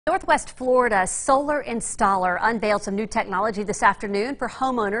Northwest Florida solar installer unveiled some new technology this afternoon for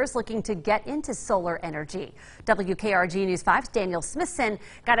homeowners looking to get into solar energy. WKRG News 5's Daniel Smithson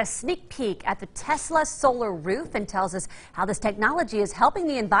got a sneak peek at the Tesla solar roof and tells us how this technology is helping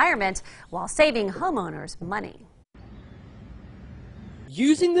the environment while saving homeowners money.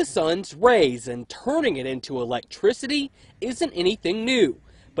 Using the sun's rays and turning it into electricity isn't anything new,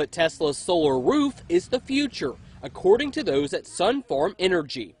 but Tesla's solar roof is the future, according to those at Sun Farm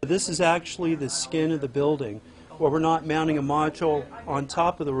Energy. This is actually the skin of the building, where we're not mounting a module on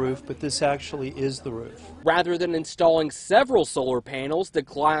top of the roof, but this actually is the roof. Rather than installing several solar panels, the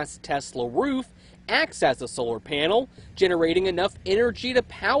glass Tesla roof acts as a solar panel, generating enough energy to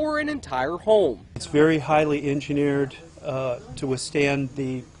power an entire home. It's very highly engineered to withstand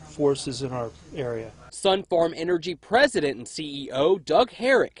the forces in our area. Sun Farm Energy President and CEO Doug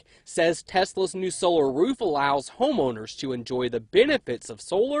Herrick says Tesla's new solar roof allows homeowners to enjoy the benefits of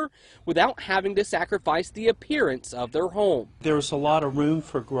solar without having to sacrifice the appearance of their home. There's a lot of room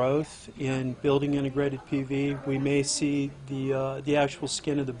for growth in building integrated PV. We may see the actual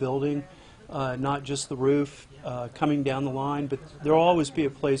skin of the building, not just the roof, coming down the line, but there will always be a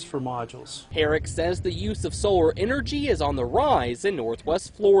place for modules. Herrick says the use of solar energy is on the rise in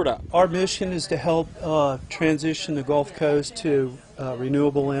Northwest Florida. Our mission is to help transition the Gulf Coast to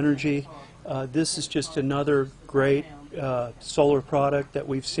renewable energy. This is just another great solar product that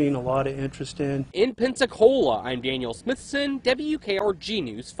we've seen a lot of interest in. In Pensacola, I'm Daniel Smithson, WKRG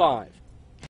News 5.